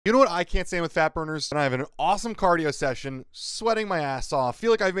You know what I can't stand with fat burners? And I have an awesome cardio session, sweating my ass off,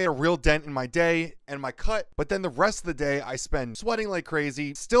 feel like I've made a real dent in my day and my cut, but then the rest of the day I spend sweating like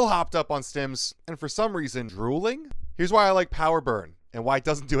crazy, still hopped up on stims, and for some reason drooling? Here's why I like Power Burn and why it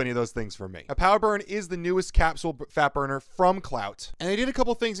doesn't do any of those things for me. Now, Power Burn is the newest capsule fat burner from Klout, and they did a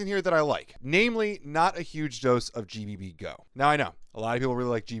couple things in here that I like, namely not a huge dose of GBB Go. Now I know, a lot of people really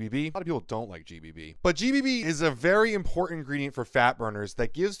like GBB. A lot of people don't like GBB. But GBB is a very important ingredient for fat burners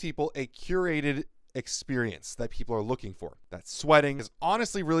that gives people a curated experience that people are looking for. That sweating is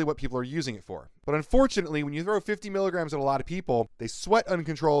honestly really what people are using it for. But unfortunately, when you throw 50 milligrams at a lot of people, they sweat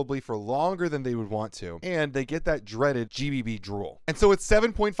uncontrollably for longer than they would want to, and they get that dreaded GBB drool. And so it's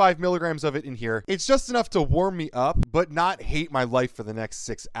 7.5 milligrams of it in here. It's just enough to warm me up, but not hate my life for the next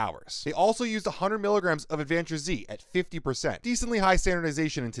 6 hours. They also used 100 milligrams of Advantage Z at 50%. Decently high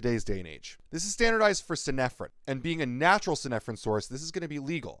standardization in today's day and age. This is standardized for synephrine, and being a natural synephrine source, this is going to be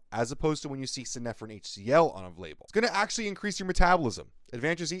legal, as opposed to when you see synephrine HCl on a label. It's going to actually increase your metabolism.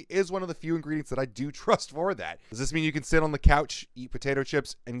 Advantage Z is one of the few ingredients that I do trust for that. Does this mean you can sit on the couch, eat potato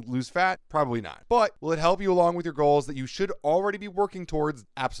chips, and lose fat? Probably not. But will it help you along with your goals that you should already be working towards?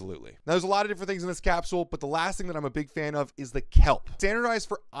 Absolutely. Now, there's a lot of different things in this capsule, but the last thing that I'm a big fan of is the kelp. Standardized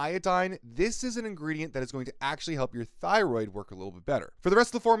for iodine, this is an ingredient that is going to actually help your thyroid work a little bit better. For the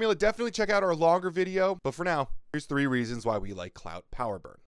rest of the formula, definitely check out our longer video, but for now, here's 3 reasons why we like Klout Power Burn.